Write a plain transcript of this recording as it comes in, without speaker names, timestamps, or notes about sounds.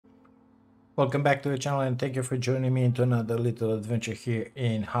Welcome back to the channel and thank you for joining me into another little adventure here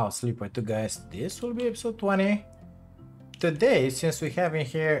in House Sleeper 2, guys. This will be episode 20. Today, since we have in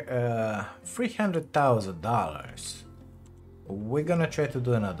here $300,000, we're gonna try to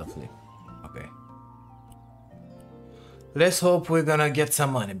do another flip. Okay. Let's hope we're gonna get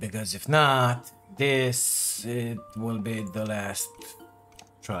some money, because if not, it will be the last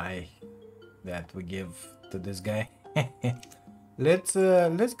try that we give to this guy. Let's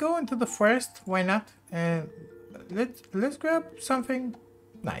go into the forest. Why not? And let's grab something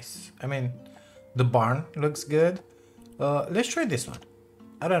nice. I mean, the barn looks good. Let's try this one.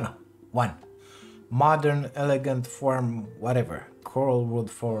 I don't know. One modern, elegant form, whatever. Coral wood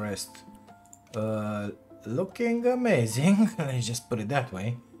forest. Looking amazing. Let's just put it that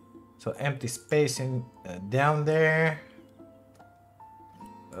way. So empty space in down there.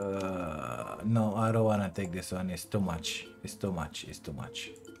 No, I don't want to take this one. It's too much. It's too much. It's too much.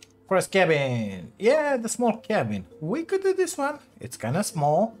 First cabin. Yeah, the small cabin. We could do this one. It's kind of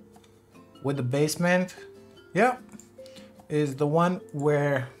small with the basement. Yeah, is the one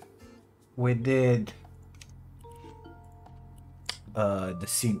where we did the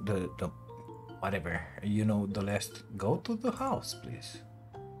scene, the whatever, you know, the last. Go to the house, please.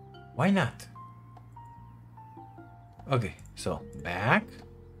 Why not? Okay, so back.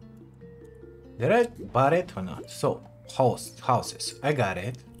 Did I buy it or not? So houses. I got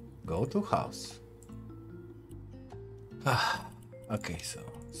it. Go to house. Okay, so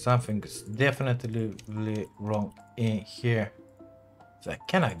something's definitely really wrong in here. So I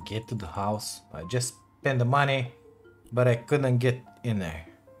cannot get to the house. I just spent the money, but I couldn't get in there.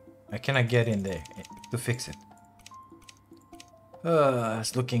 I cannot get in there to fix it.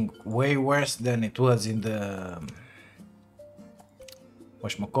 It's looking way worse than it was in the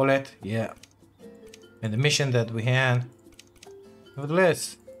whatchamacallit, yeah. And the mission that we had.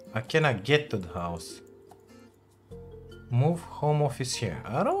 Nevertheless, I cannot get to the house. Move home office here.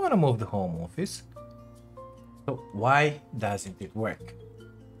 I don't want to move the home office. So why doesn't it work?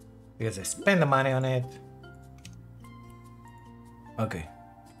 Because I spend the money on it. Okay,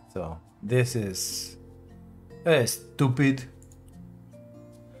 so this is stupid.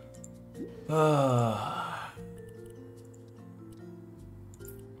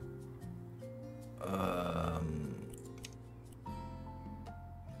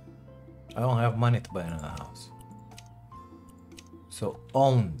 I don't have money to buy another house. So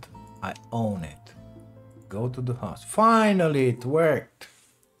owned. I own it. Go to the house. Finally it worked.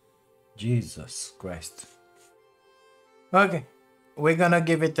 Jesus Christ. Okay. We're gonna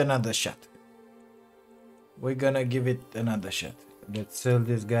give it another shot. We're gonna give it another shot. Let's sell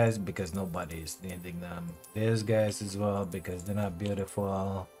these guys because nobody is needing them. These guys as well because they're not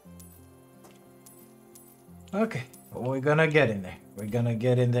beautiful. Okay, we're gonna get in there. We're gonna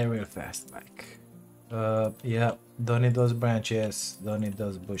get in there real fast, like. Yeah, don't need those branches. Don't need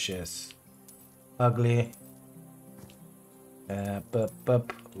those bushes. Ugly.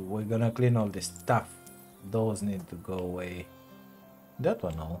 We're gonna clean all this stuff. Those need to go away. That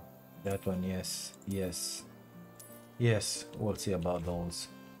one, no. That one, yes. Yes. Yes, we'll see about those.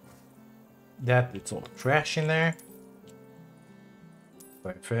 That, it's all trash in there.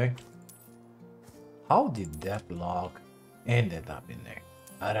 Perfect. How did that log ended up in there?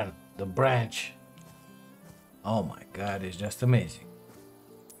 I don't know. The branch. Oh my god, it's just amazing.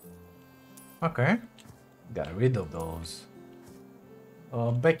 Okay. Got rid of those.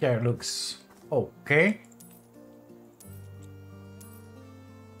 Backyard looks okay.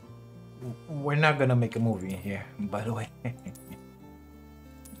 We're not gonna make a movie in here, by the way.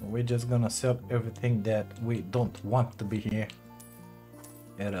 We're just gonna sell everything that we don't want to be here.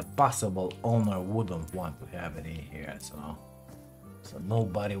 And a possible owner wouldn't want to have it in here, so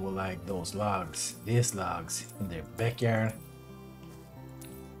nobody will like those logs, these logs in their backyard.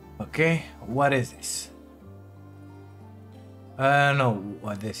 Okay, what is this? I don't know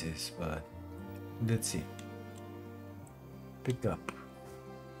what this is, but let's see. Pick up.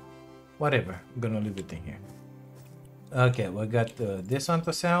 Whatever, I'm gonna leave it in here. Okay, we got this one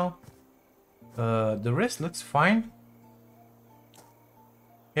to sell. The rest looks fine.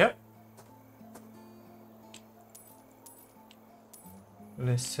 Yep.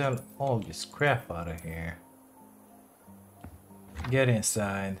 Let's sell all this crap out of here. Get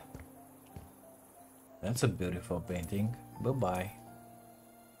inside. That's a beautiful painting. Bye-bye.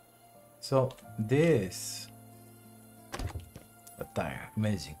 So this attire,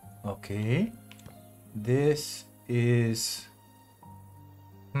 amazing. Okay. This is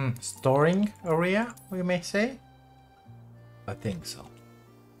storing area, we may say. I think so.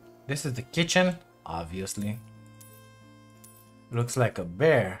 This is the kitchen, obviously. Looks like a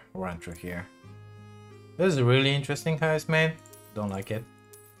bear ran through here. This is really interesting how it's made. Don't like it.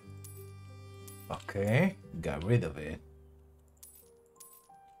 Okay, got rid of it.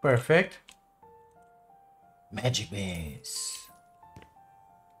 Perfect. Magic beans.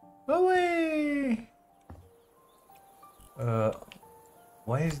 Away!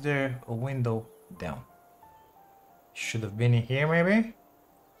 Why is there a window down? Should have been in here maybe?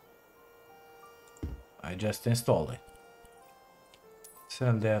 I just installed it.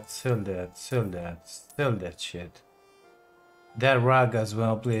 Sell that, sell that, sell that, sell that shit. That rug as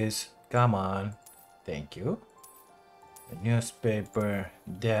well, please. Come on. Thank you. The newspaper,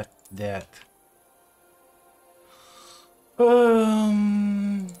 that.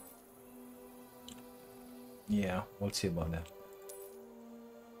 Yeah, we'll see about that.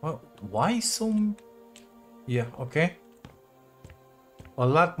 Well, why so... Yeah, okay. A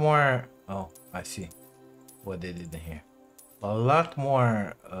lot more... Oh, I see what they did in here. A lot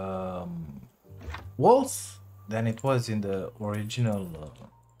more walls than it was in the original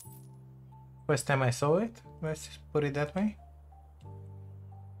first time I saw it. Let's put it that way.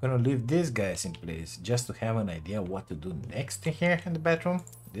 Gonna leave these guys in place just to have an idea what to do next in here in the bedroom.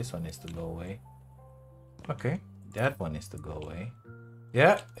 This one needs to go away. Okay, that one needs to go away.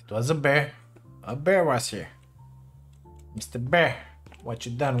 Yeah, it was a bear. A bear was here. Mr. Bear, what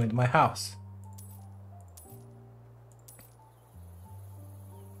you done with my house?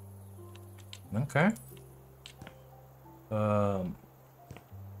 Okay.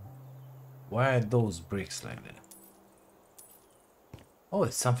 Why are those bricks like that? Oh,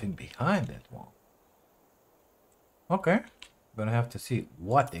 it's something behind that wall. Okay. Gonna have to see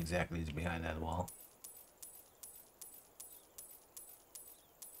what exactly is behind that wall.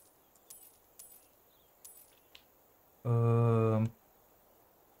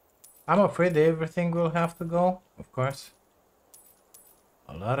 I'm afraid everything will have to go, of course.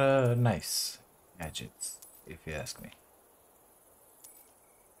 A lot of nice gadgets, if you ask me.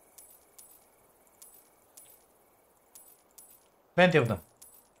 Plenty of them.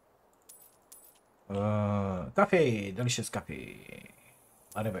 Coffee, delicious coffee.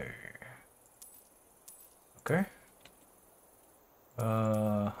 Whatever. Okay.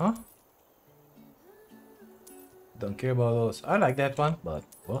 Huh? Don't care about those. I like that one, but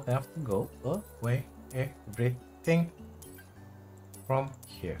we'll have to go away everything from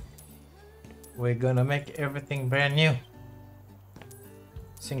here. We're gonna make everything brand new.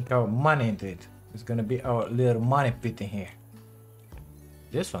 Sink our money into it. It's gonna be our little money pit in here.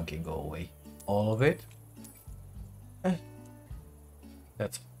 This one can go away. All of it.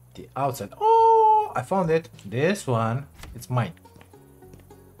 That's the outside. Oh, I found it. This one, it's mine.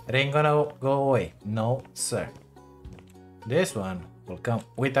 It ain't gonna go away. No, sir. This one will come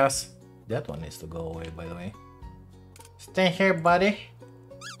with us. That one needs to go away, by the way. Stay here, buddy.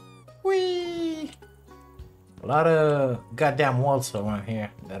 Whee! A lot of goddamn walls around here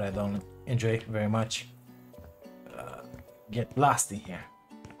that I don't enjoy very much. Get lost in here.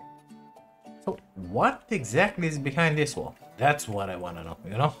 So, what exactly is behind this wall? That's what I want to know,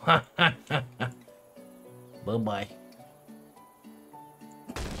 you know? Bye-bye.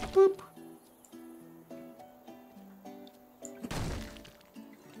 Boop.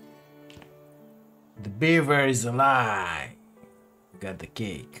 The beaver is alive. Got the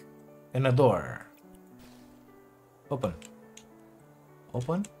cake. And a door. Open.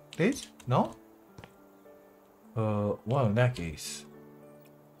 Open, please? No? Well, in that case,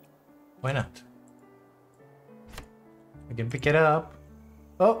 why not? I can pick it up.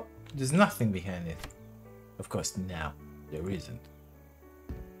 Oh, there's nothing behind it. Of course, now there isn't.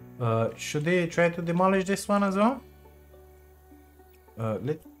 Should they try to demolish this one as well?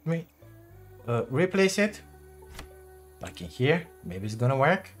 Let me replace it. Like in here, maybe it's gonna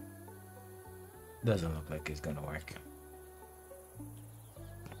work. Doesn't look like it's gonna work.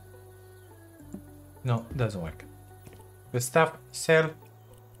 No, doesn't work. The stuff sell.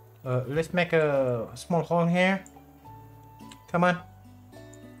 Let's make a small hole here. Come on.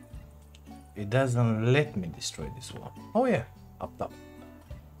 It doesn't let me destroy this wall. Oh yeah, up top.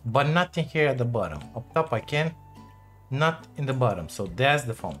 But nothing here at the bottom. Up top I can. Not in the bottom. So that's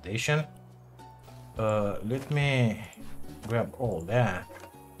the foundation. Let me grab all that.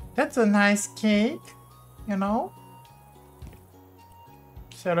 That's a nice cake, you know.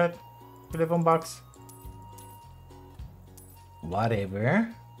 Sell it. 11 bucks.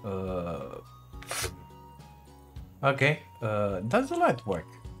 Whatever. Okay. Does the light work?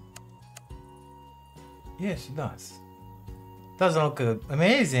 Yes, it does. Doesn't look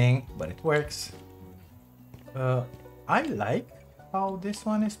amazing, but it works. I like how this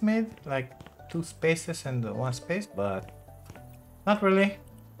one is made, like 2 spaces and 1 space, but Not really.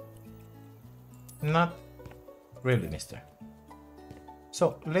 Not really, mister.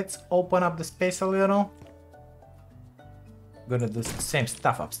 So let's open up the space a little. Gonna do the same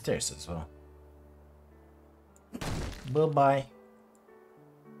stuff upstairs as well. Bye-bye.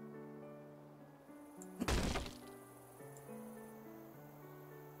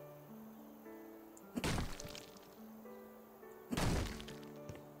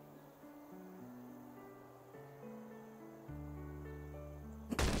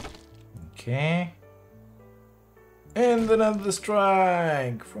 Okay. And another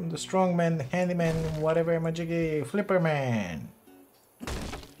strike from the strongman, handyman, whatever, Majiggy, Flipperman.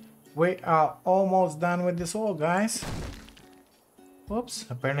 We are almost done with this all, guys. Whoops,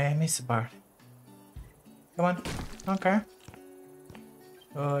 apparently I missed a part. Come on. Okay.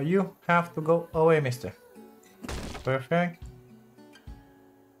 You have to go away, mister. Perfect.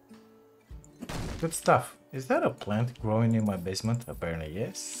 Good stuff. Is that a plant growing in my basement? Apparently,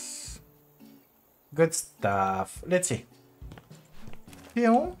 yes. Good stuff. Let's see.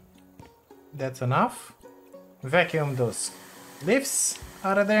 Phew. That's enough. Vacuum those leaves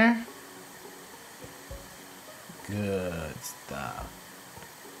out of there. Good stuff.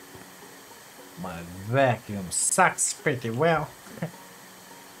 My vacuum sucks pretty well.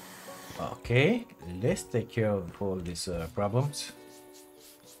 Okay, let's take care of all these problems.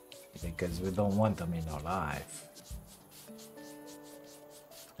 Because we don't want them in our life.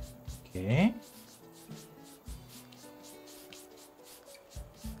 Okay.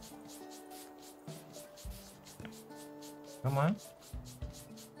 Come on.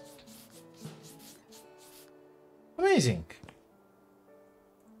 Amazing.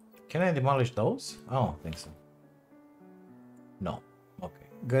 Can I demolish those? I don't think so. No. Okay.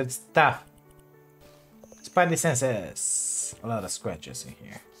 Good stuff. Spidey senses. A lot of scratches in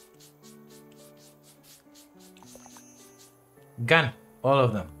here. Gun. All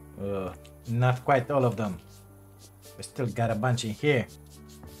of them. Not quite all of them. We still got a bunch in here.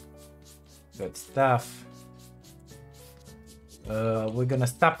 Good stuff. We're gonna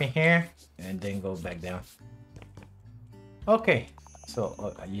stop in here and then go back down. Okay,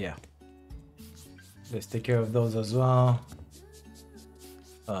 so yeah, let's take care of those as well.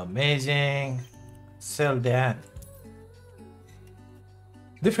 Amazing. Sell that.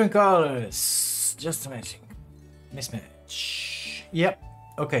 Different colors, just amazing. Mismatch. Yep.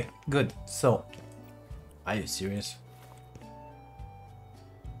 Okay, good. So, are you serious?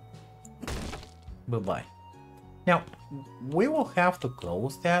 Bye-bye. Now, we will have to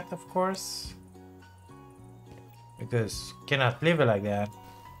close that, of course, because cannot leave it like that.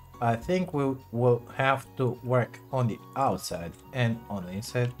 I think we will have to work on the outside and on the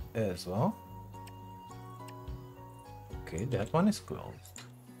inside as well. Okay, that one is closed.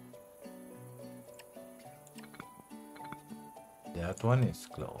 That one is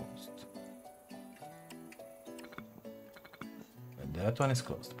closed. And that one is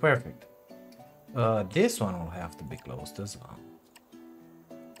closed. Perfect. This one will have to be closed as well.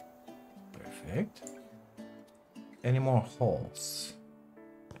 Perfect. Any more holes?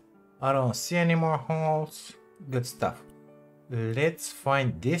 I don't see any more holes. Good stuff. Let's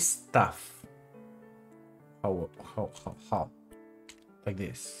find this stuff. How? Like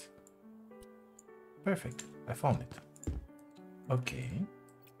this. Perfect. I found it. Okay.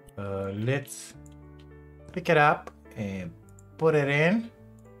 Let's pick it up and put it in.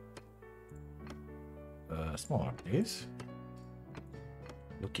 Smaller, please.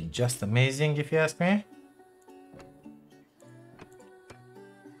 Looking just amazing, if you ask me.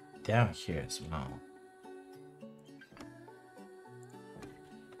 Down here as well.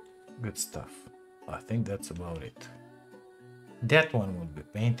 Good stuff. I think that's about it. That one will be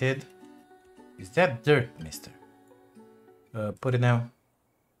painted. Is that dirt, mister? Put it down.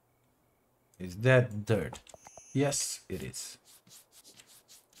 Is that dirt? Yes, it is.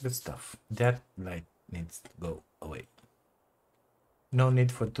 Good stuff. That light needs to go away. No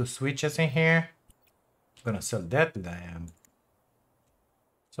need for two switches in here. I'm gonna sell that lamp.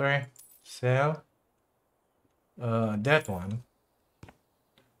 Sorry, sell. That one.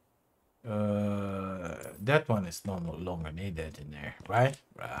 That one is no longer needed in there, right?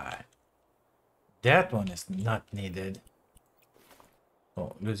 Right. That one is not needed.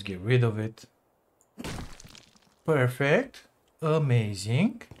 Oh, let's get rid of it. Perfect.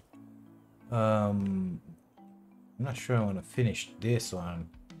 Amazing. I'm not sure I want to finish this one.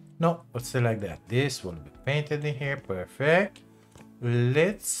 No, let's say like that. This will be painted in here. Perfect.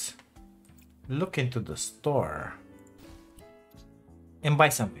 Let's look into the store and buy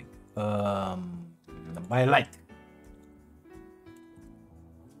something. Buy light.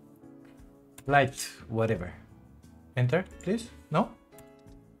 Light, whatever. Enter, please. No?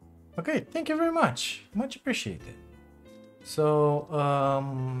 Okay, thank you very much. Much appreciated. So,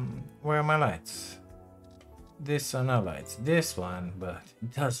 where are my lights? This are not lights. This one, but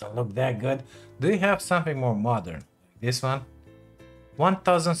it doesn't look that good. Do you have something more modern? This one?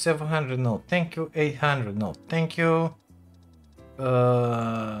 1700, no, thank you. 800, no, thank you.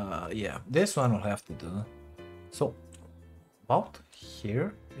 Yeah, this one will have to do. So, about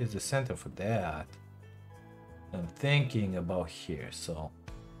here is the center for that. I'm thinking about here, so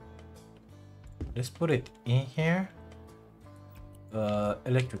let's put it in here.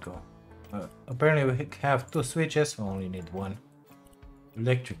 Electrical. Apparently we have two switches, we only need one.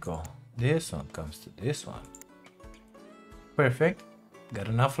 Electrical. This one comes to this one. Perfect. Got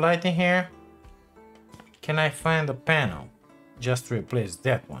enough light in here. Can I find a panel just to replace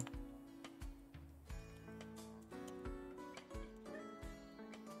that one?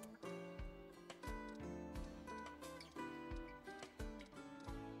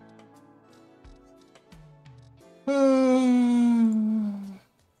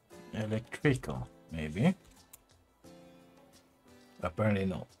 Electrical, maybe. Apparently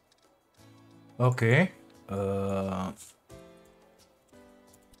no. Okay.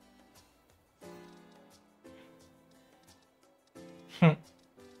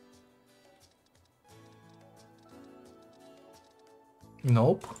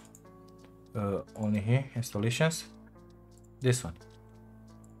 Nope. Only here, installations. This one.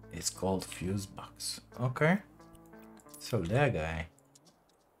 It's called fuse box. Okay. So that guy.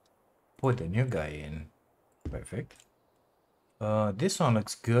 Put the new guy in. Perfect. This one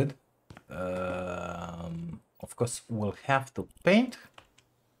looks good. Of course, we'll have to paint.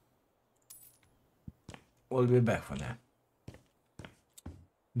 We'll be back for that.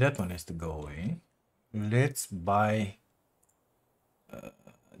 That one has to go away. Let's buy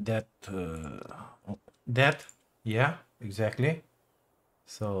that. That. Yeah, exactly.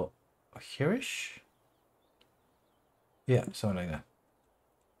 So here-ish. Yeah, something like that.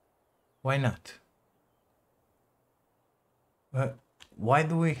 Why not? Why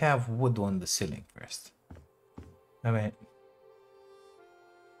do we have wood on the ceiling first? I mean,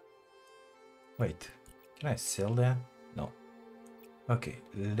 wait, can I sell that? No. Okay,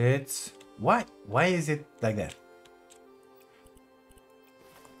 let's. Why is it like that?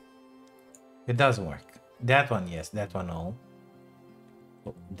 It doesn't work. That one, yes. That one, no.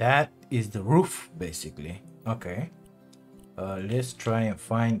 Oh, that is the roof, basically. Okay. Let's try and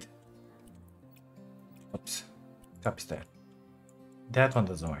find. Oops. Copy style. That one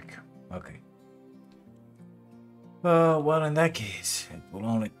doesn't work. Okay. Well, in that case, it will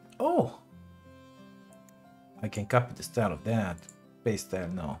only. Oh! I can copy the style of that. Paste style,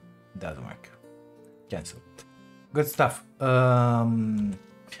 no. It doesn't work. Cancel. Good stuff.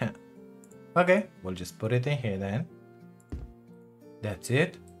 Okay, we'll just put it in here then. That's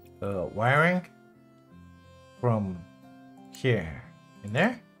it. Wiring from here in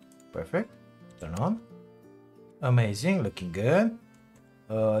there. Perfect. Turn on. Amazing, looking good.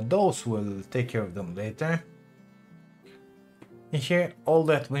 Those will take care of them later. In here, all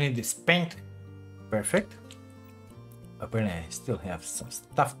that we need is paint. Perfect. Apparently, I still have some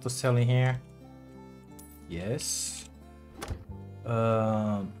stuff to sell in here. Yes.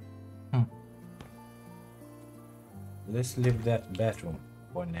 Let's leave that bathroom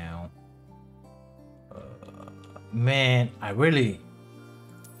for now. Man, I really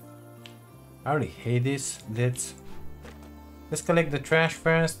hate this. Let's collect the trash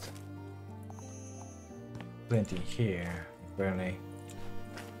first. Plenty here, apparently.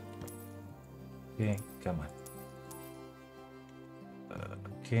 Okay, come on.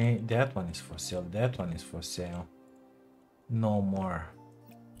 Okay, that one is for sale. That one is for sale. No more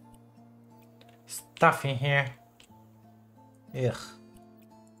stuff in here. Ugh.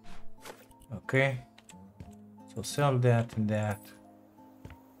 Okay. So sell that and that.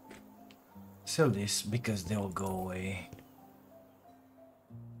 Sell this because they will go away.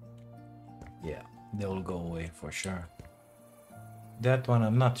 Yeah, they will go away for sure. That one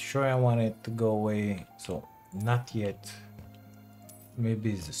I'm not sure I want it to go away, so not yet.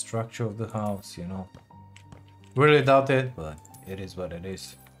 Maybe it's the structure of the house, you know. Really doubt it, but it is what it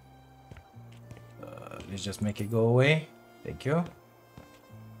is. Let's just make it go away. Thank you.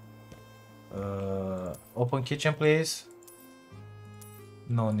 Open kitchen, please.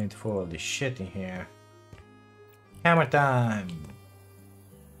 No need for all this shit in here. Hammer time.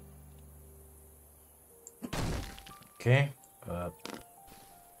 Okay.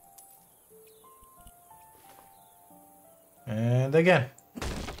 And again.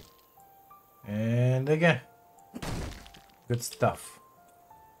 And again. Good stuff.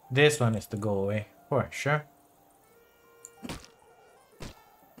 This one is to go away for sure.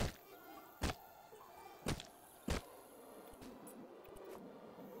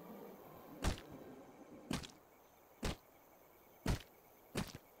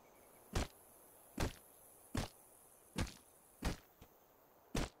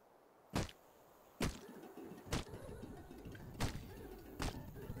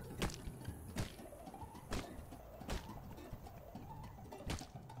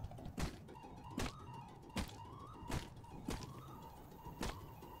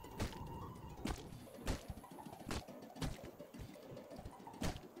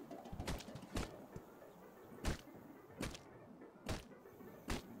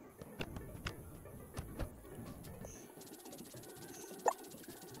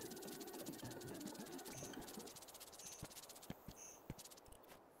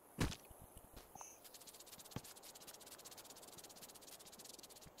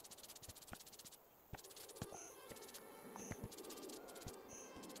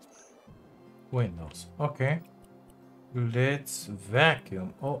 Windows. Okay. Let's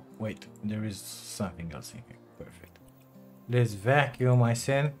vacuum. Oh, wait. There is something else in here. Perfect. Let's vacuum, I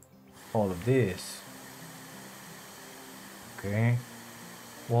said. All of this. Okay.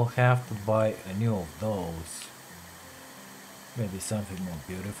 We'll have to buy a new of those. Maybe something more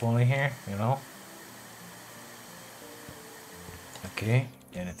beautiful in here, you know? Okay.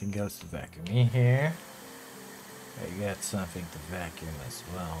 Anything else to vacuum in here? I got something to vacuum as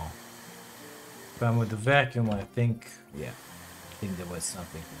well. If I'm with the vacuum, I think, yeah, I think there was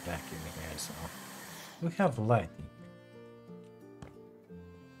something to vacuum in here, so we have lighting.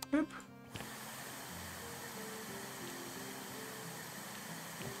 Boop.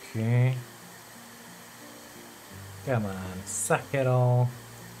 Okay. Come on, suck it all.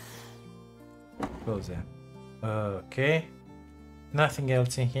 Close that. Okay. Nothing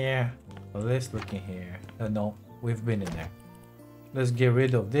else in here. Well, let's look in here. No, we've been in there. Let's get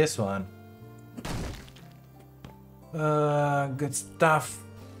rid of this one. Good stuff.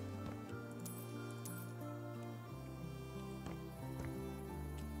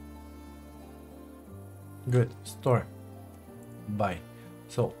 Good. Store. Buy.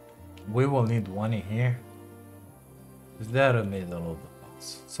 So, we will need one in here. Is that a middle of the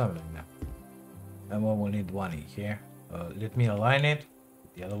box? Something like that. And we will need one in here. Let me align it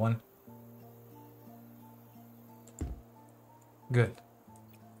with the other one. Good.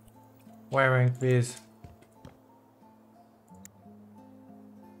 Wiring, please.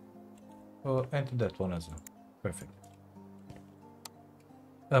 Oh, and to that one as well. Perfect.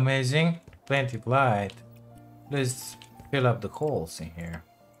 Amazing. Plenty of light. Let's fill up the holes in here.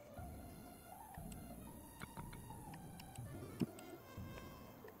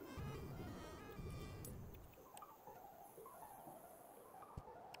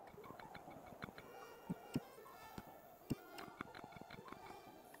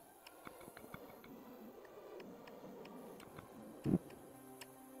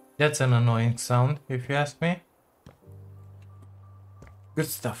 That's an annoying sound, if you ask me. Good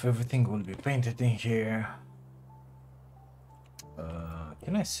stuff. Everything will be painted in here.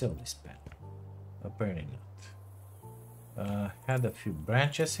 Can I sell this pen? Apparently not. Had a few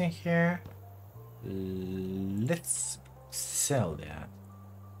branches in here. Let's sell that.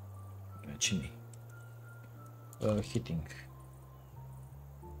 Chimney. Heating.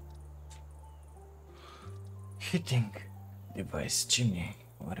 Heating device, chimney,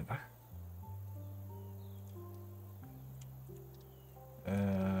 whatever.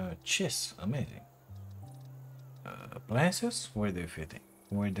 Chess, amazing. Appliances, where do you fit it?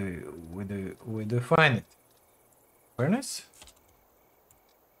 Where do you find it? Furnace?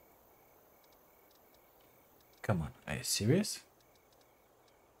 Come on, are you serious?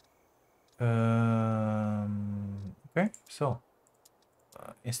 Okay, so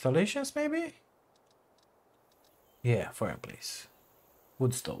installations maybe? Yeah, fireplace.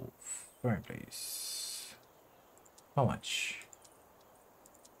 Wood stove. Fireplace. How much?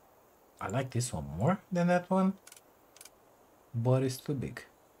 I like this one more than that one, but it's too big.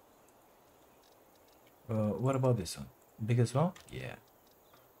 What about this one? Big as well? Yeah.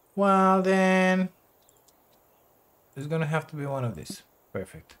 Well then, it's gonna have to be one of these.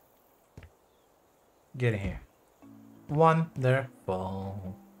 Perfect. Get in here.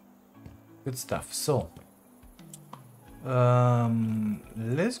 Wonderful. Good stuff. So,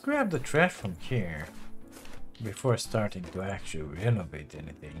 let's grab the trash from here before starting to actually renovate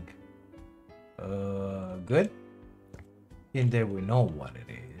anything. Good. In there we know what it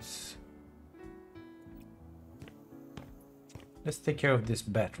is. Let's take care of this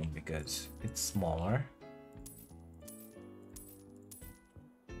bathroom because it's smaller.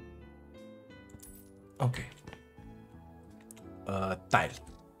 Okay. Tile.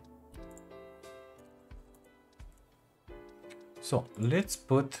 So let's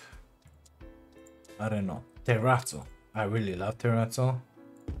put, I don't know, terrazzo. I really love terrazzo.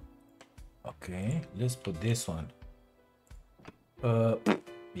 Okay, let's put this one.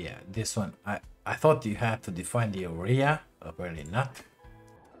 Yeah, this one. I thought you had to define the area. Apparently not.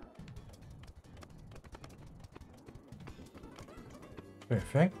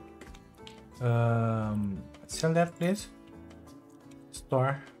 Perfect. Sell that, please.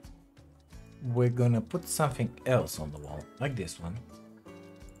 Store. We're gonna put something else on the wall, like this one.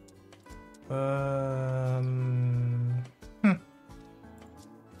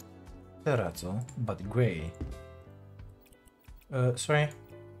 Terrazzo, but gray. Sorry,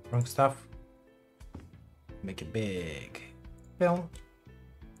 wrong stuff. Make it big. Bow,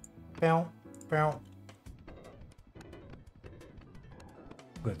 bow, bow.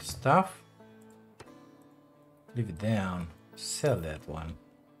 Good stuff. Leave it down. Sell that one.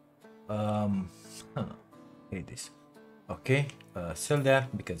 Huh, hate this. Okay, sell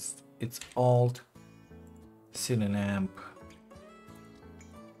that because it's old. Ceiling lamp.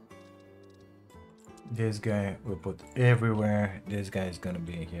 This guy we put everywhere. This guy is gonna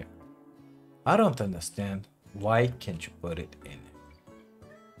be here. I don't understand. Why can't you put it in?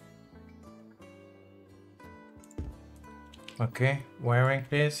 Okay, wiring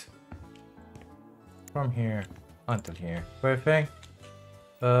please. From here until here. Perfect.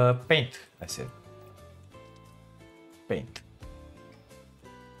 Paint, I said. Paint.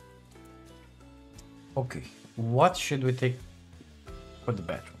 Okay, what should we take for the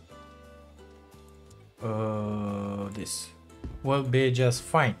bathroom? This will be just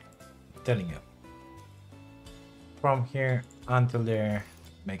fine. I'm telling you. From here until there,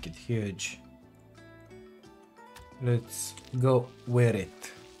 make it huge. Let's go with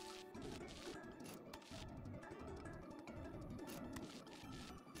it.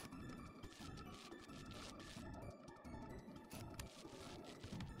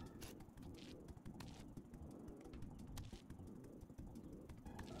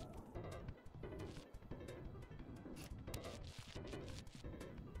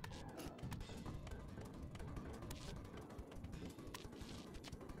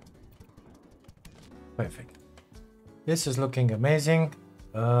 Perfect. This is looking amazing.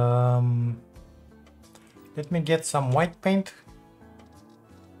 Let me get some white paint.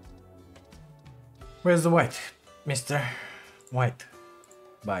 Where's the white, Mr. White?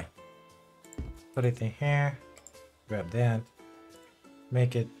 Bye. Put it in here. Grab that.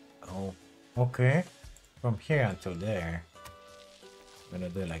 Make it. Oh, okay. From here until there. I'm gonna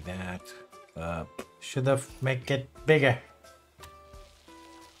do it like that. Should have make it bigger.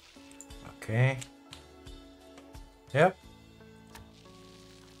 Okay. Yep.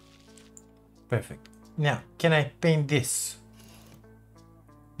 Perfect. Now, can I paint this?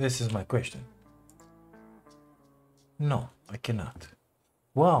 This is my question. No, I cannot.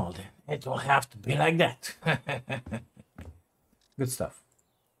 Well, then it will have to be like that. Good stuff.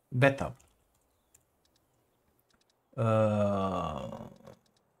 Better.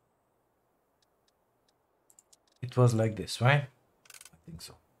 It was like this, right? I think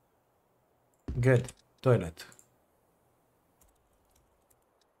so. Good. Toilet.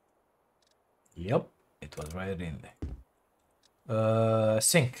 Yep, it was right in there.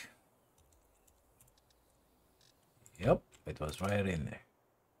 Sink. Yep, it was right in there.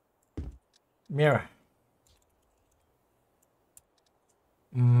 Mirror.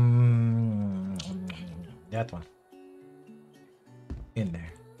 That one. In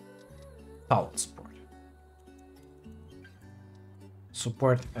there. Towel support.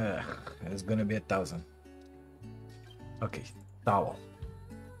 Support, it's gonna be 1,000. Okay, towel.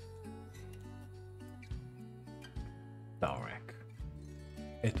 Towel rack.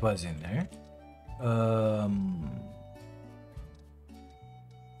 It was in there.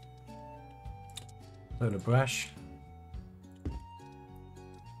 Toilet brush.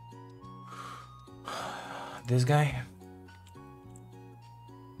 This guy.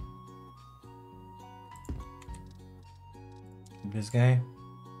 This guy.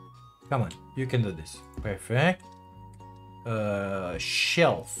 Come on, you can do this. Perfect.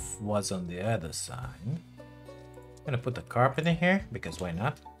 Shelf was on the other side. I'm gonna put the carpet in here because why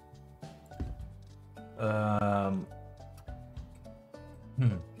not?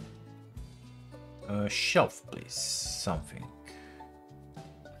 Shelf, please. Something.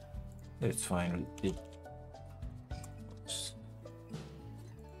 It's fine.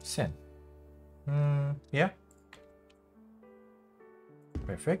 Send. Yeah.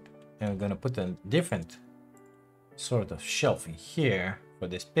 Perfect. And I'm gonna put a different sort of shelf in here for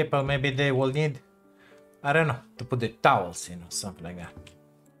these people. Maybe they will need, I don't know, to put the towels in or something like that.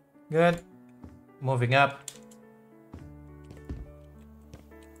 Good. Moving up.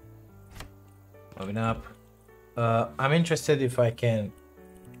 Moving up. I'm interested if I can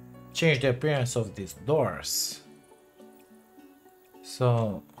change the appearance of these doors.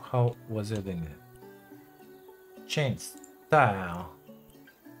 So how was it in it? Change style.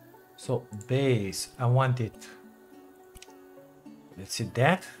 So base, I want it. Let's see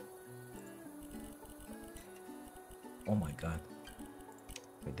that. Oh my god.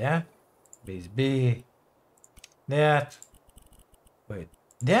 With that. Base B. That. Wait.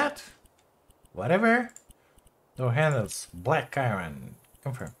 That. Whatever. Door handles. Black iron.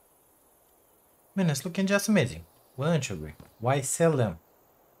 Confirm. Man, it's looking just amazing. Wouldn't you agree? Why sell them?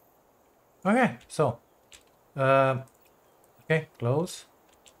 Okay, so. Okay, close.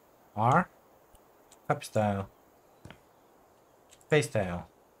 R. Cup style. Face style.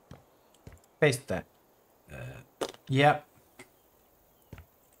 Face style. Yep.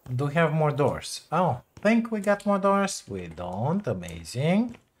 Do we have more doors? Oh, think we got more doors? We don't.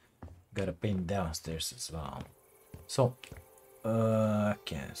 Amazing. Gotta paint downstairs as well. So,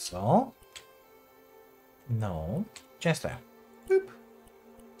 cancel. No. Chance time. Boop.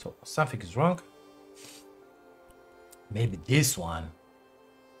 So, something is wrong. Maybe this one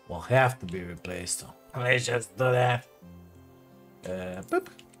will have to be replaced. So, let's just do that. Boop.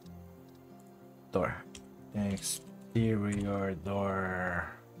 Door. Exterior door.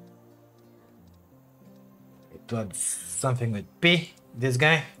 It was something with P. This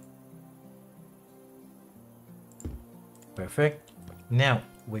guy. Perfect. Now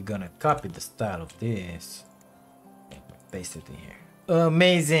we're gonna copy the style of this and paste it in here.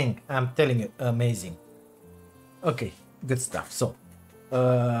 Amazing! I'm telling you, amazing. Okay, good stuff. So,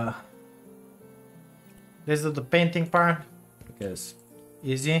 let's do the painting part because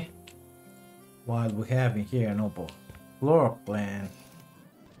easy. While we have in here an open floor plan.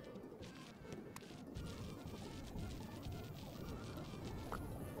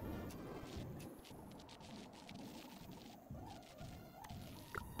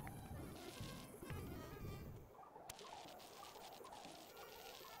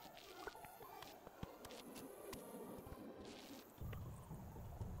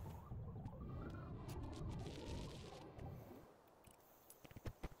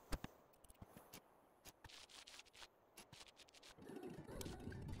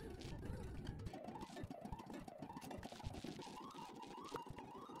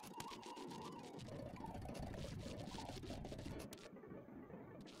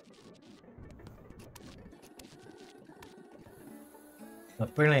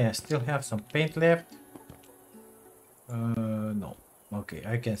 Apparently I still have some paint left. No. Okay,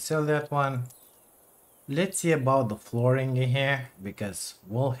 I can sell that one. Let's see about the flooring in here because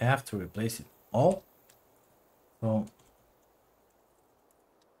we'll have to replace it all. So,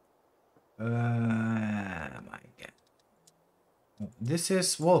 my God. This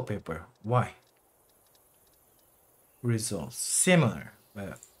is wallpaper. Why? Results similar,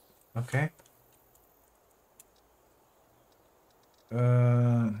 but okay.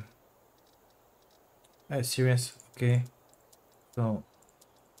 Serious. Okay. So,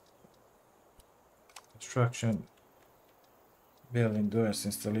 construction, building doors,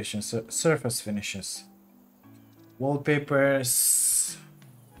 installation, surface finishes, wallpapers,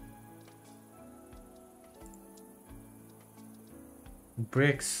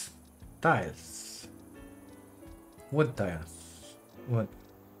 bricks, tiles, wood tiles. What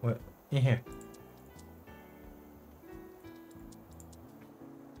in here?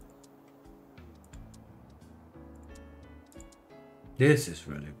 This is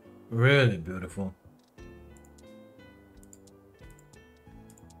really beautiful.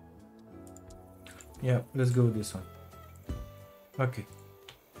 Yeah, let's go with this one. Okay.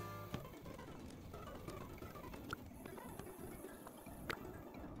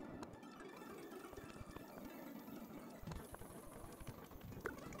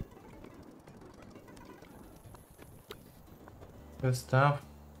 Good stuff.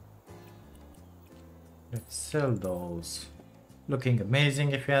 Let's sell those. Looking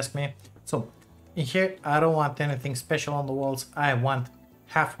amazing if you ask me. So in here I don't want anything special on the walls. I want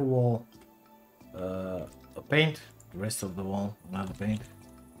half a wall a paint, the rest of the wall another paint.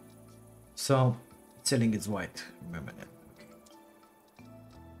 So ceiling is white, remember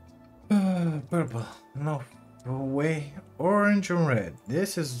that. Purple, no way. Orange and red.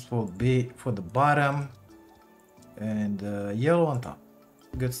 This is will be for the bottom and yellow on top.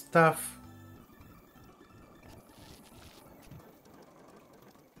 Good stuff.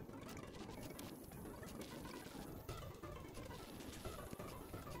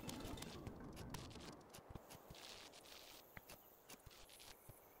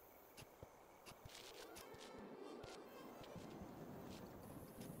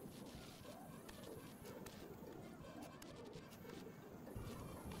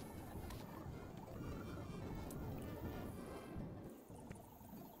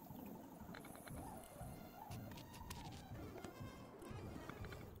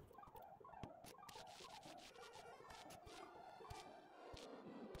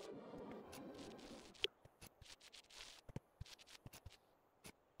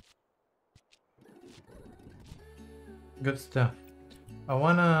 Good stuff. I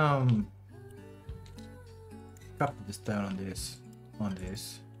wanna copy this down on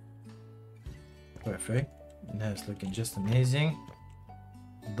this. Perfect. That's looking just amazing.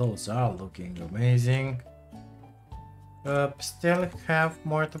 Those are looking amazing. Still have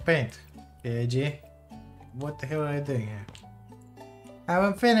more to paint. B.I.G. What the hell are you doing here?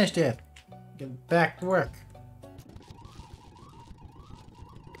 Haven't finished yet. Get back to work.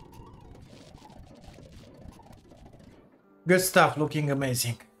 Good stuff, looking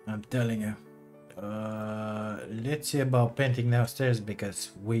amazing. I'm telling you. Let's see about painting downstairs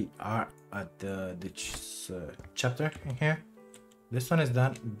because we are at this chapter in here. This one is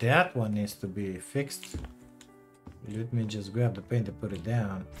done. That one needs to be fixed. Let me just grab the paint and put it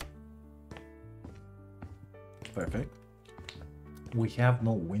down. Perfect. We have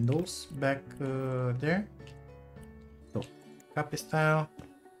no windows back there. So, copy style.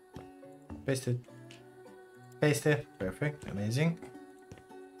 Paste it. Paste it. Perfect. Amazing.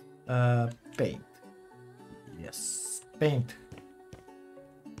 Paint. Yes. Paint.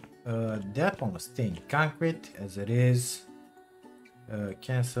 That one was stained concrete as it is.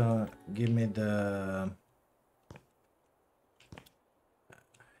 Cancel. Give me the...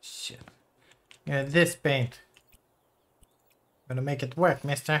 Shit. Yeah, this paint. Gonna make it work,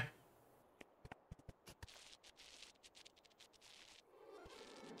 mister.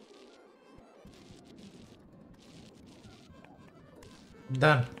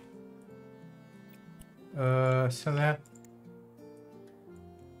 Done. So that.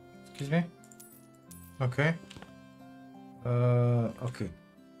 Excuse me. Okay. Okay.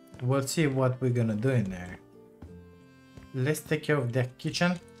 We'll see what we're gonna do in there. Let's take care of the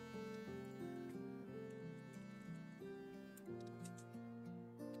kitchen.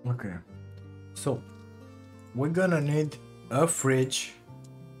 Okay. So we're gonna need a fridge.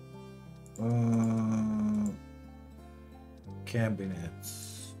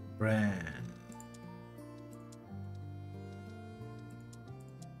 Cabinets. Brand.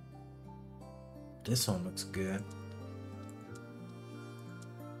 This one looks good.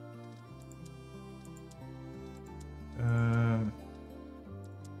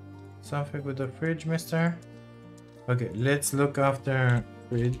 Something with the fridge, mister? Okay, let's look after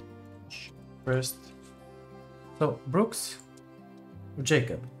fridge first. So, Brooks,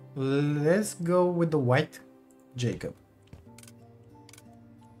 Jacob. Let's go with the white Jacob.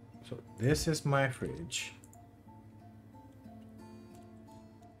 So, this is my fridge.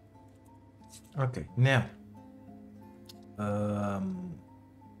 Okay, now.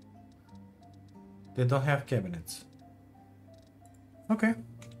 They don't have cabinets. Okay.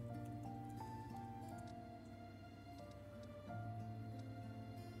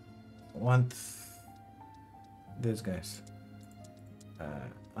 Want these guys.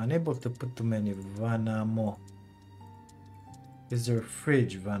 Unable to put too many Vanamo. Is there a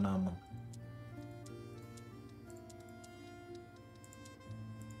fridge Vanamo?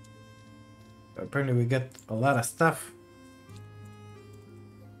 Apparently we get a lot of stuff.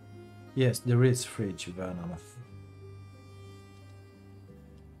 Yes, there is fridge Vanamo.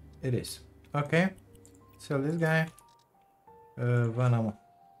 It is. Okay. So this guy. Vanamo.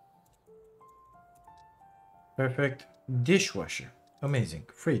 Perfect. Dishwasher. Amazing.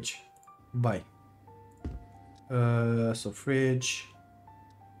 Fridge. Buy. So fridge.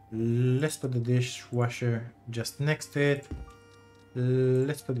 Let's put the dishwasher just next to it.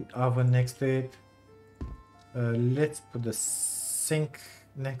 Let's put the oven next to it. Let's put the sink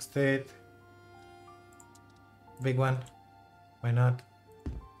next to it. Big one. Why not?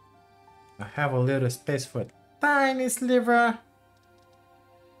 I have a little space for a tiny sliver.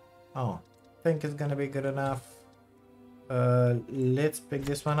 Oh, think it's gonna be good enough. Let's pick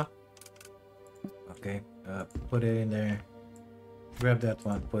this one up. Okay, put it in there. Grab that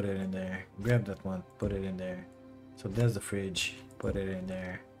one, put it in there. Grab that one, put it in there. So there's the fridge. Put it in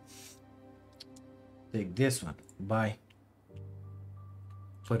there. Take this one. Buy.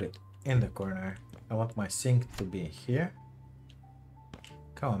 Put it in the corner. I want my sink to be here.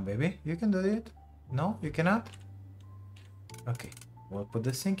 Come on, baby. You can do it. No, you cannot. Okay. We'll put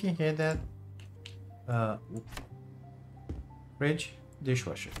the sink in here. That. Fridge.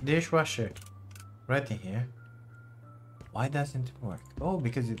 Dishwasher. Dishwasher. Right in here. Why doesn't it work? Oh,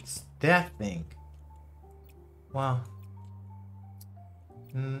 because it's that thing. Wow.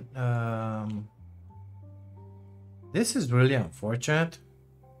 This is really unfortunate.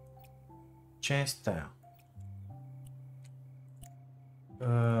 Change style.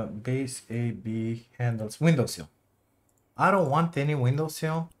 Base A, B, handles, windowsill. I don't want any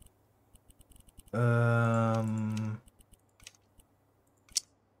windowsill. Yeah,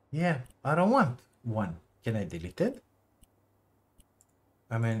 I don't want one. Can I delete it?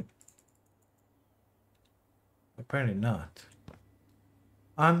 I mean, apparently not.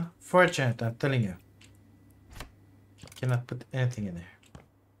 Unfortunate, I'm telling you. Cannot put anything in there.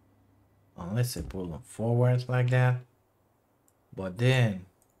 Unless I pull them forward like that. But then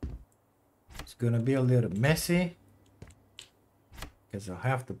it's gonna be a little messy. Because I'll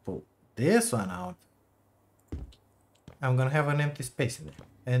have to pull this one out. I'm gonna have an empty space in there.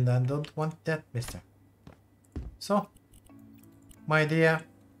 And I don't want that, mister. So my idea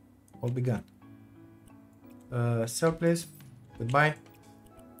will be gone. Sell please. Goodbye.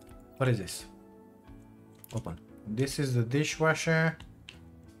 What is this? Open. This is the dishwasher.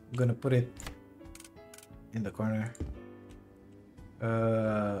 I'm gonna put it in the corner.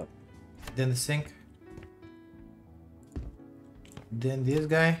 Then the sink. Then this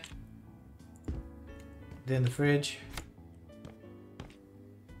guy. Then the fridge.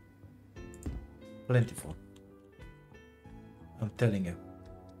 Plentiful. I'm telling you.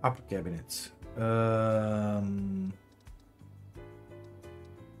 Upper cabinets.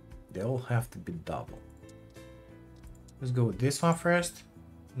 They all have to be double. Let's go with this one first.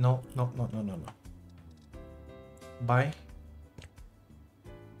 No. Buy.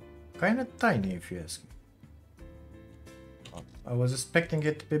 Kinda tiny if you ask me. I was expecting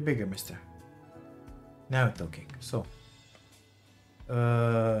it to be bigger, mister. Now it's okay. So,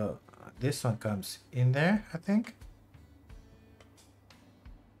 this one comes in there, I think.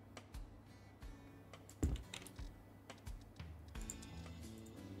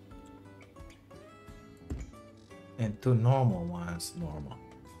 And two normal ones,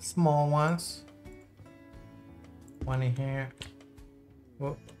 small ones. One in here.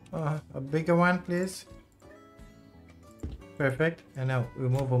 Oh, a bigger one, please. Perfect. And now we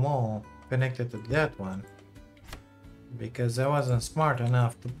move them all connected to that one, because I wasn't smart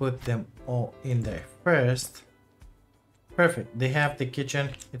enough to put them all in there first. Perfect. They have the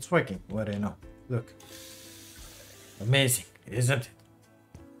kitchen. It's working. What do you know? Look. Amazing, isn't it?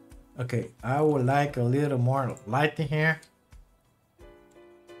 Okay, I would like a little more light in here.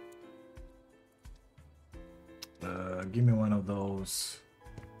 Give me one of those.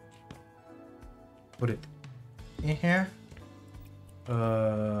 Put it in here.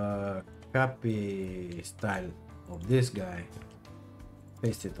 Copy style of this guy.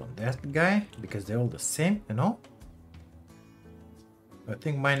 Paste it on that guy because they're all the same, you know. I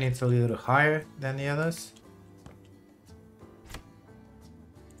think mine needs a little higher than the others.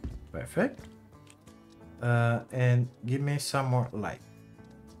 Perfect. And give me some more light.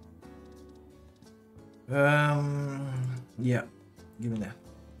 Yeah, give me that.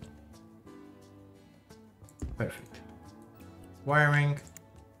 Perfect. Wiring.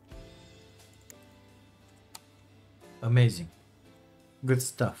 Amazing. Good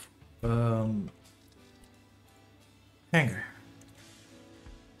stuff. Hanger.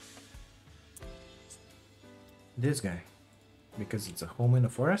 This guy. Because it's a home in the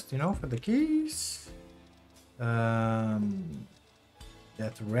forest, you know, for the keys. That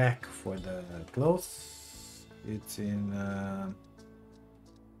rack for the clothes. It's in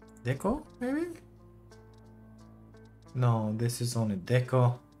deco, maybe? No, this is only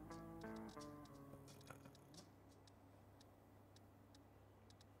deco.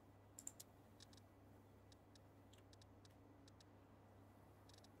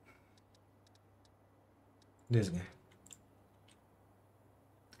 This guy.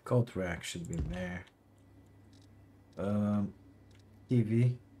 Coat rack should be in there.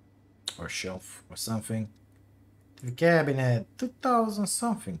 TV or shelf or something. TV cabinet, 2000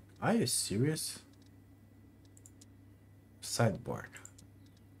 something. Are you serious? Sideboard.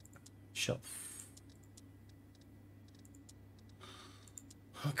 Shelf.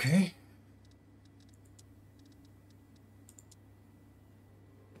 Okay.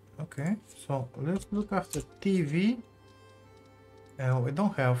 Okay, so let's look after TV. We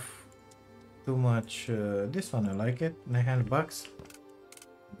don't have too much. This one I like it. $900.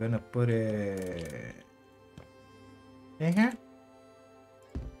 I'm gonna put it in here.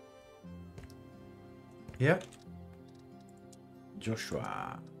 Yep.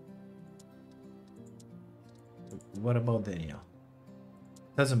 Joshua. What about Daniel?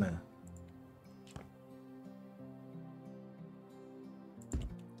 Doesn't matter.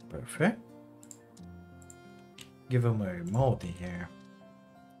 Perfect. Give him a remote in here.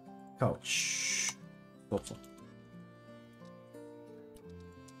 Couch. Sofa.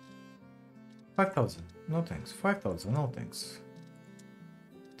 5,000. No thanks. 5,000. No thanks.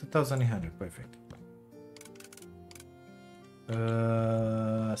 2,800. Perfect.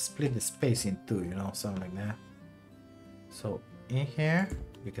 Split the space in two, you know, something like that. So in here,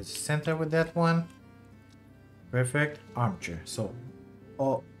 because center with that one. Perfect. Armchair. So,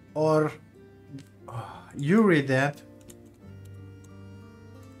 or you read that.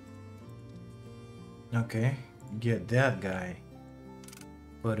 Okay, get that guy.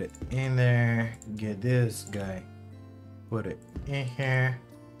 Put it in there. Get this guy. Put it in here.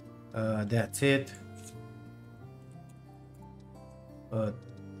 That's it.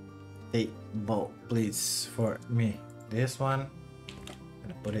 Table, please, for me. This one. I'm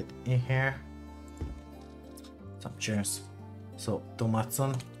gonna put it in here. Some chairs. So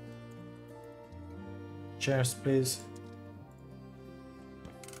Tomatson, chairs please.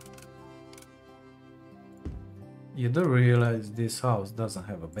 You do realize this house doesn't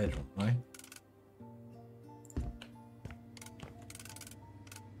have a bedroom, right?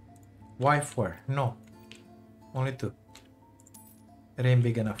 Why 4? No, only 2. It ain't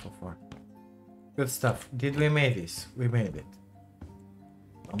big enough for 4. Good stuff. Did we make this? We made it.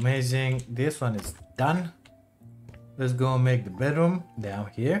 Amazing. This one is done. Let's go and make the bedroom down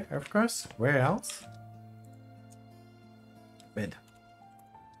here, of course. Where else? Bed.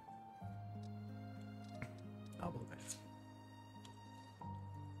 Double bed.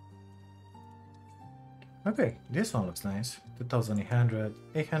 Okay, this one looks nice. 2800,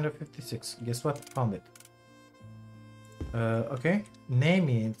 856. Guess what? Found it. Okay. Name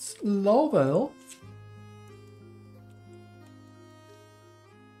it Lowell.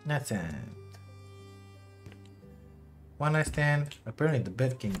 That's it. One night stand. Apparently the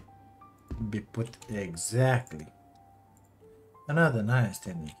bed can be put exactly. Another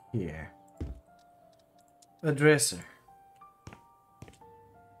nightstand here. A dresser.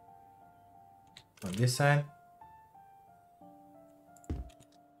 On this side.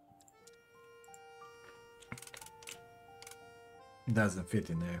 Doesn't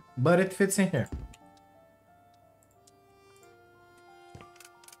fit in there, but it fits in here.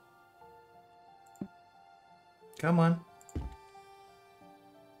 Come on.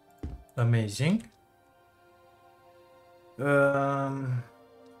 Amazing.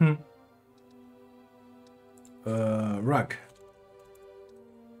 Rug.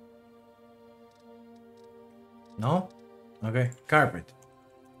 No? Okay, carpet.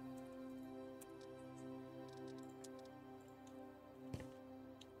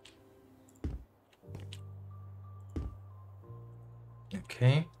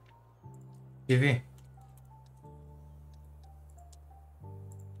 Okay. TV.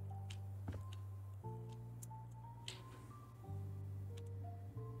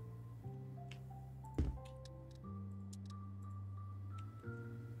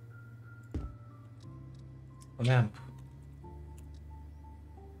 Lamp.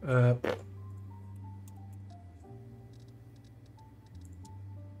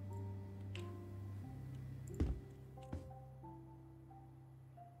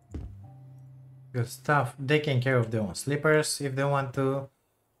 Good stuff. They can care of their own slippers if they want to.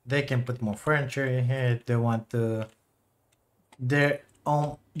 They can put more furniture in here if they want to. Their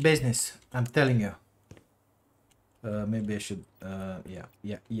own business, I'm telling you. Maybe I should yeah.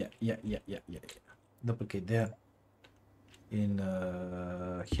 Duplicate that in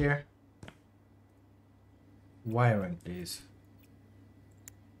here. Wiring please.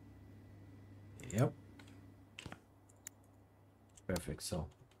 Yep. Perfect. So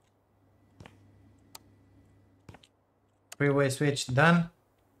three-way switch done.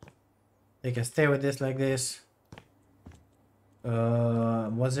 They can stay with this like this.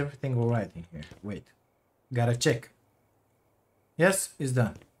 Was everything alright in here? Wait, gotta check. Yes, it's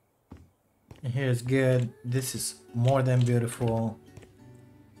done. And here is good. This is more than beautiful.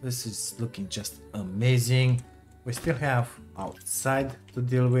 This is looking just amazing. We still have outside to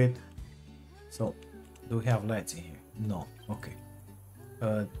deal with. So, do we have lights in here? No. Okay.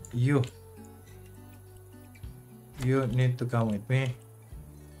 You need to come with me.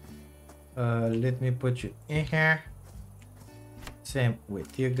 Let me put you in here. Same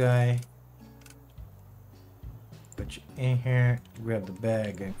with you guy. Put you in here. Grab the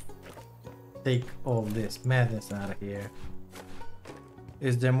bag and take all this madness out of here.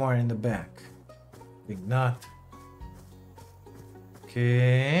 Is there more in the back? Think not.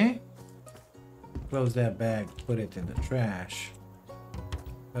 Okay. Close that bag. Put it in the trash.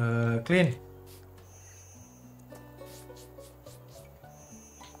 Clean.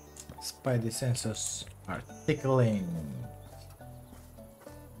 Spidey sensors are tickling.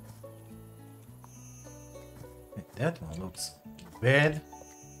 That one looks bad.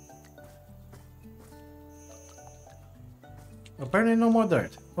 Apparently no more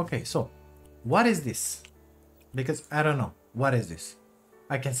dirt. Okay, so what is this? Because I don't know. What is this?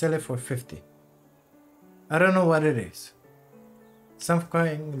 I can sell it for 50. I don't know what it is. Some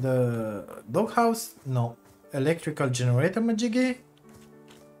kind the doghouse? No. Electrical generator majiggy?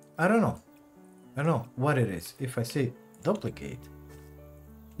 I don't know. I don't know what it is. If I say duplicate.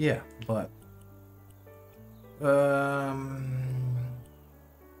 Yeah, but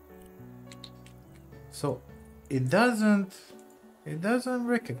so it doesn't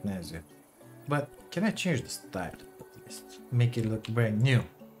recognize it. But can I change the style at least? Make it look brand new.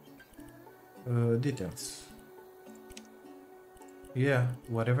 Details. Yeah,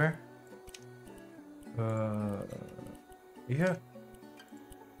 whatever. Yeah.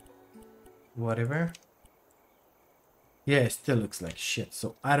 Whatever. Yeah, it still looks like shit.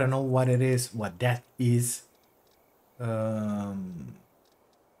 So I don't know what it is, what that is.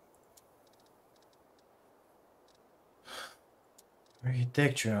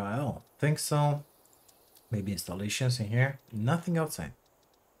 Architecture, I don't think so. Maybe installations in here. Nothing outside.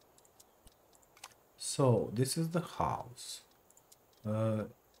 So this is the house.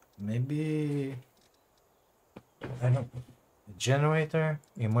 Maybe I don't know. Generator,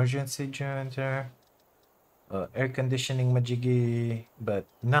 emergency generator, air conditioning majigi, but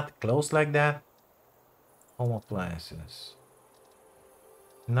not close like that. Home appliances.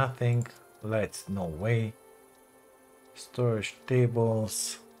 Nothing. Lights, no way. Storage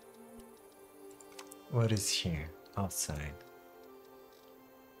tables. What is here? Outside.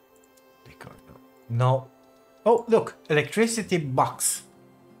 No. Oh, look! Electricity box.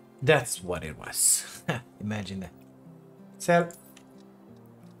 That's what it was. Imagine that. Sell.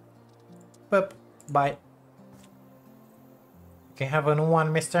 Boop. Bye. Can have a new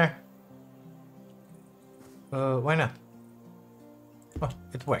one, mister? Why not? Oh,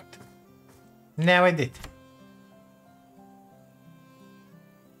 it worked. Now I did.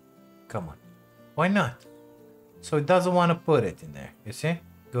 Come on. Why not? So it doesn't want to put it in there. You see?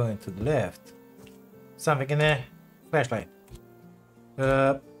 Going to the left. Something in there. Flashlight.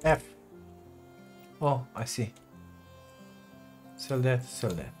 F. Oh, I see. Sell that,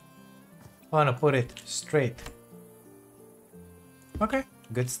 sell that. I want to put it straight. Okay,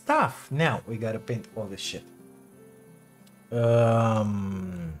 good stuff. Now we gotta paint all this shit. I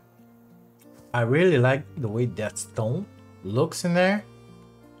really like the way that stone looks in there.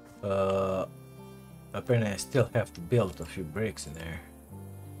 Apparently I still have to build a few bricks in there.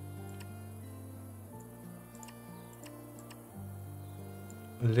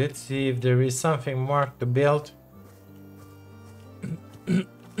 Let's see if there is something more to build.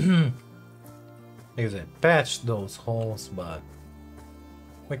 Because I patched those holes, but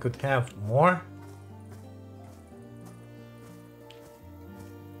we could have more.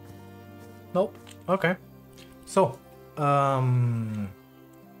 Nope. Okay. So,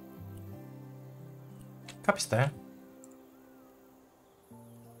 copy style.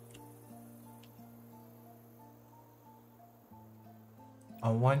 I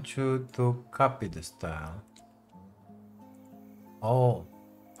want you to copy the style. Oh,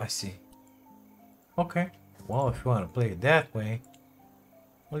 I see. Okay. Well, if you want to play it that way,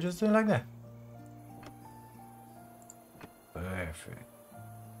 we'll just do it like that. Perfect.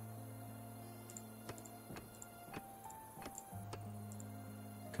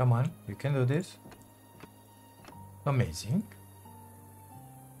 Come on, you can do this. Amazing.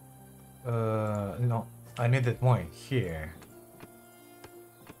 No, I needed more here.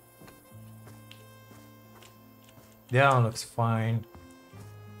 That one looks fine.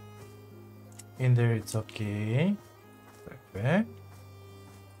 In there it's okay. Perfect.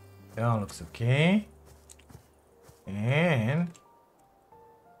 That one looks okay. And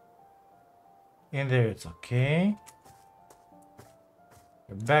in there it's okay.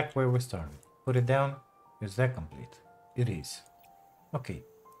 We're back where we started. Put it down. Is that complete? It is. Okay.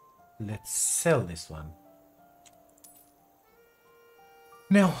 Let's sell this one.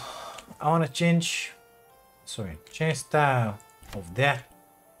 Now, I want to change style of that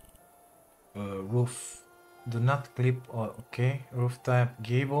roof. Do not clip or okay. Roof type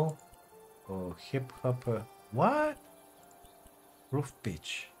gable or hip hop. What? Roof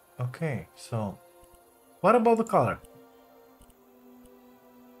pitch. Okay, so what about the color?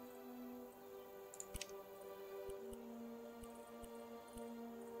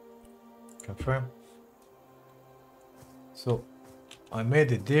 Confirm. So I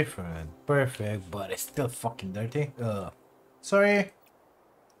made it different, perfect, but it's still fucking dirty. Sorry.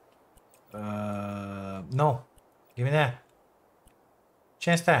 No. Give me that.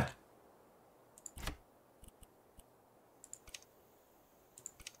 Change that.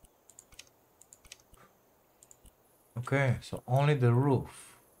 Okay, so only the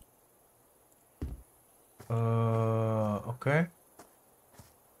roof. Okay.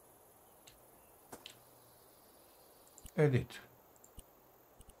 Edit.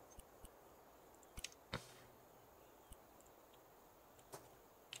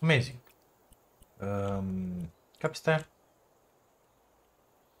 Amazing. Capstan.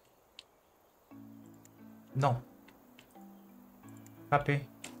 No. Copy.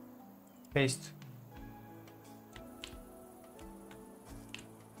 Paste.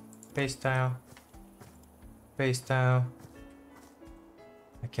 Paste tile. Paste tile.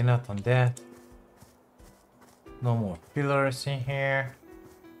 I cannot on that. No more pillars in here.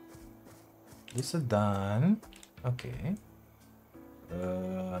 This is done. Okay.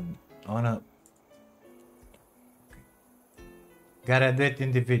 I wanna gotta do it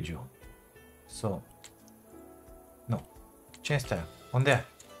individual. So no, change style on there.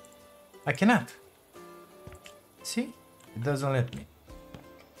 I cannot. See, it doesn't let me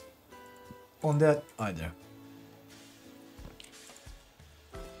on that either.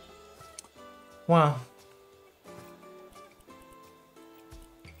 Well,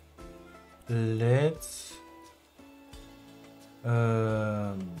 let's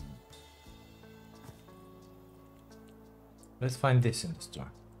find this in the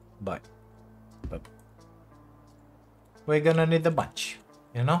store. But we're gonna need a bunch,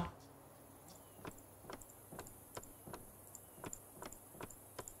 you know.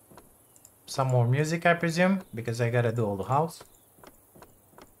 Some more music, I presume, because I gotta do all the house.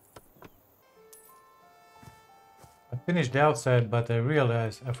 I finished the outside, but I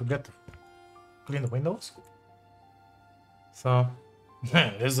realized I forgot to clean the windows. So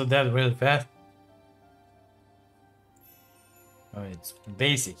let's do that really fast. Oh, it's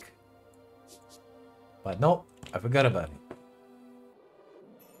basic. But no, I forgot about it.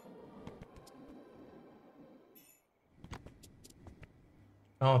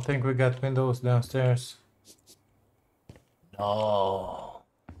 I don't think we got windows downstairs. No.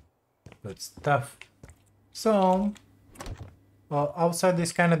 Good stuff. So, well, outside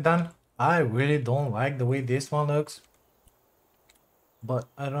is kind of done. I really don't like the way this one looks. But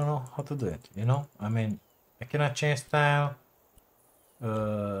I don't know how to do it, you know? I mean, I cannot change style.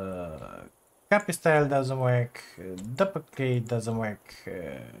 Copy style doesn't work. Duplicate doesn't work.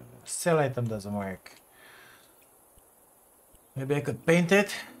 Sell item doesn't work. Maybe I could paint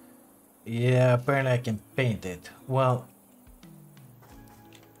it. Yeah, apparently I can paint it. Well,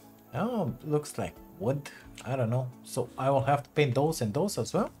 oh, looks like wood. I don't know. So I will have to paint those and those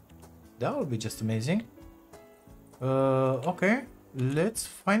as well. That would be just amazing. Okay, let's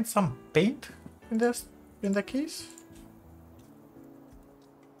find some paint in the case.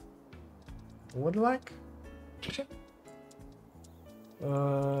 Would like?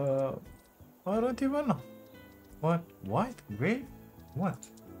 I don't even know. What? White? Gray? What?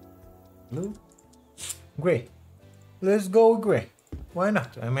 Blue? Gray. Let's go with gray. Why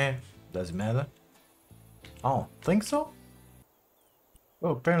not? I mean, doesn't matter. I don't think so.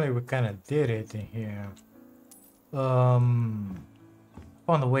 Well, apparently we kind of did it in here. Found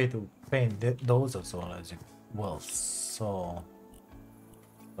a way to paint those as well as well. So,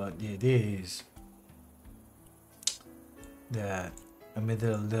 but it is that I made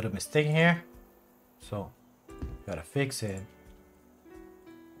a little mistake here. So, gotta fix it.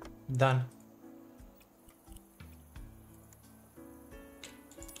 Done.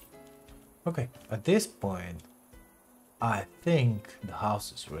 Okay, at this point, I think the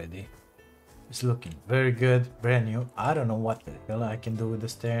house is ready. It's looking very good, brand new. I don't know what the hell I can do with the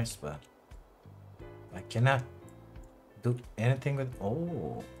stairs, but I cannot do anything with.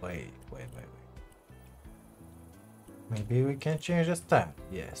 Oh, wait. Maybe we can change the style.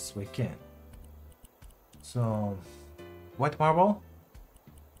 Yes, we can. So, white marble.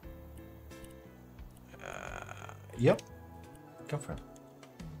 Yep, confirm.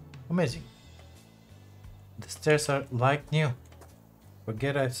 Amazing. The stairs are like new.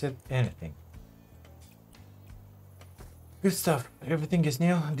 Forget I said anything. Good stuff. Everything is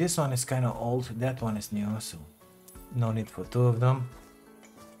new. This one is kind of old. That one is new, so no need for two of them.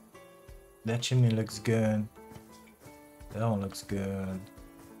 That chimney looks good. That one looks good.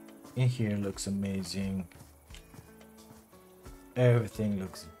 In here looks amazing. Everything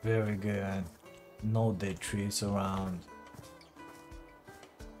looks very good. No dead trees around.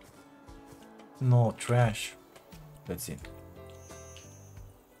 No trash. That's it.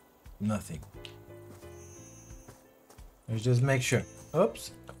 Nothing. Let's just make sure.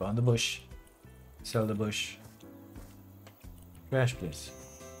 Oops, I found the bush. Sell the bush. Trash, please.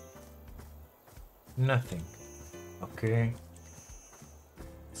 Nothing. Okay.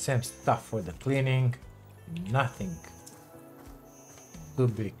 Same stuff for the cleaning. Nothing to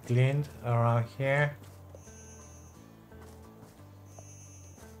be cleaned around here.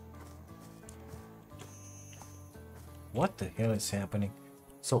 What the hell is happening?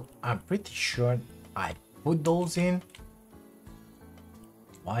 So I'm pretty sure I put those in.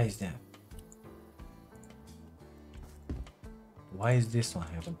 Why is that? Why is this one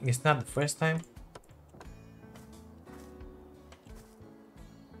happening? It's not the first time.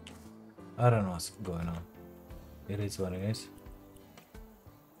 I don't know what's going on. It is what it is.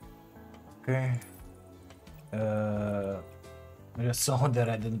 Okay. I just saw that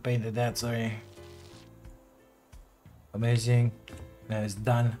I didn't paint that, sorry. Amazing. Now it's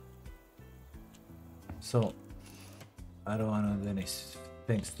done. So I don't want to do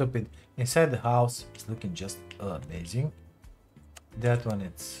anything stupid. Inside the house, it's looking just amazing. That one,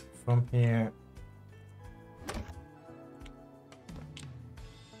 it's from here.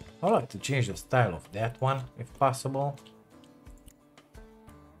 I like to change the style of that one, if possible.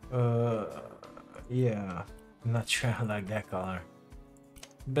 Yeah, not sure I like that color.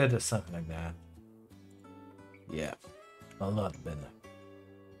 Better something like that. Yeah, a lot better.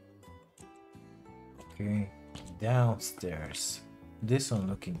 Okay, downstairs. This one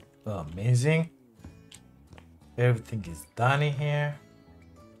looking amazing. Everything is done in here.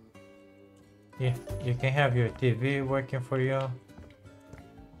 Yeah, you can have your TV working for you.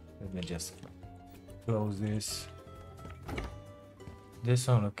 Let me just close this. This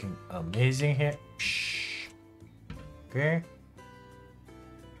one looking amazing here. Shh. Okay.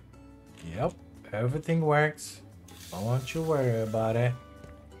 Yep, everything works. Don't want you worry about it.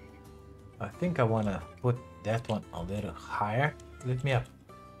 I think I wanna put that one a little higher. Lift me up.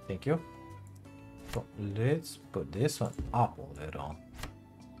 Thank you. So let's put this one up a little.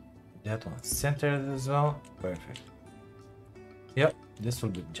 That one centered as well. Perfect. Yep, this will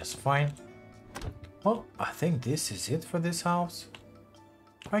be just fine. Well, I think this is it for this house.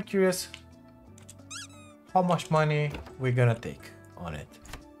 Quite curious how much money we're gonna take on it,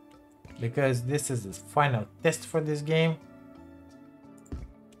 because this is the final test for this game.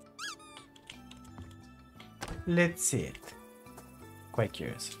 Let's see it. Quite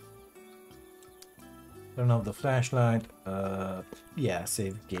curious. Turn off the flashlight. Yeah,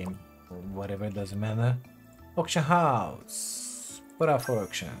 save game or whatever, doesn't matter. Auction house. Put up for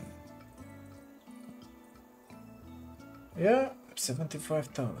auction. Yeah,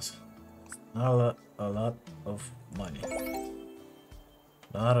 75,000. Not a lot of money.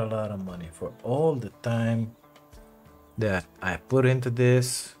 Not a lot of money for all the time that I put into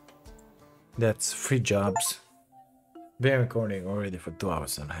this. That's 3 jobs. Been recording already for 2.5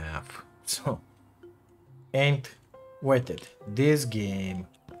 hours. So, ain't worth it. This game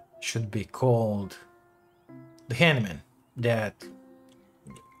should be called The Handyman, that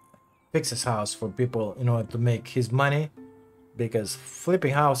fixes house for people in order to make his money, because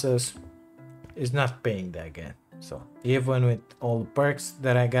flipping houses is not paying that good. So even with all the perks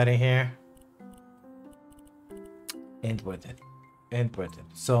that I got in here, ain't worth it. Ain't worth it.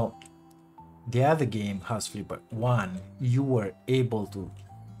 So the other game, House Flipper 1, you were able to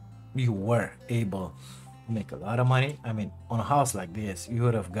make a lot of money. I mean, on a house like this, you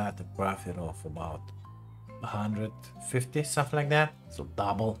would have got a profit of about 150, something like that. So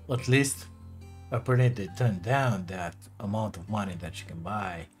double at least. Apparently they turned down that amount of money that you can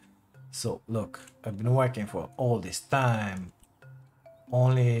buy. So look, I've been working for all this time,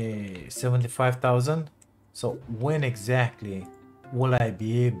 only 75,000. So when exactly will I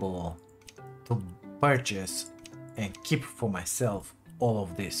be able to purchase and keep for myself all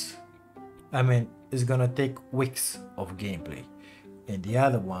of this? I mean, it's gonna take weeks of gameplay. And the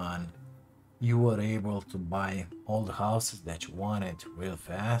other one, you were able to buy all the houses that you wanted real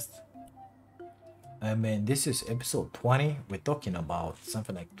fast. I mean, this is episode 20. We're talking about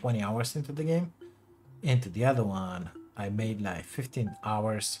something like 20 hours into the game. Into the other one, I made like 15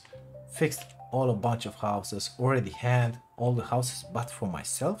 hours, fixed all a bunch of houses, already had all the houses but for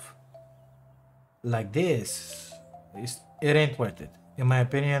myself. Like this, it ain't worth it. In my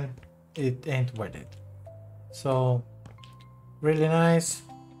opinion, it ain't worth it. So, really nice.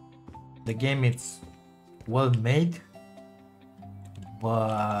 The game is well made,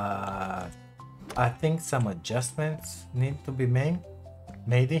 but I think some adjustments need to be made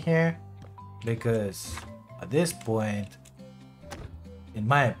in here, because at this point, in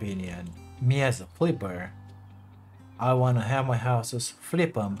my opinion, me as a flipper, I want to have my houses,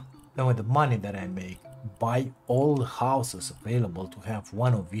 flip them, and with the money that I make, buy all the houses available to have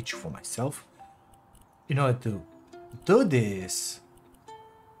one of each for myself. In order to do this,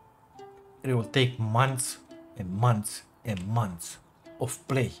 it will take months and months and months of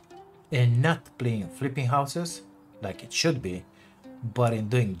play. And not playing flipping houses like it should be, but in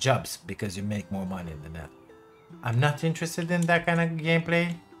doing jobs because you make more money than that. I'm not interested in that kind of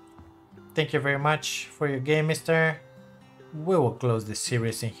gameplay. Thank you very much for your game, mister. We will close this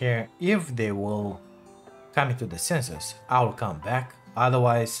series in here. If they will come into the census, I will come back.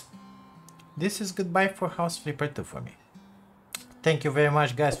 Otherwise, this is goodbye for House Flipper 2 for me. Thank you very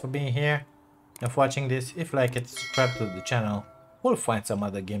much, guys, for being here and for watching this. If you like it, subscribe to the channel. We'll find some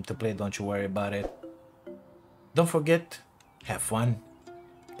other game to play, don't you worry about it. Don't forget, have fun,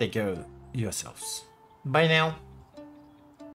 take care of yourselves. Bye now.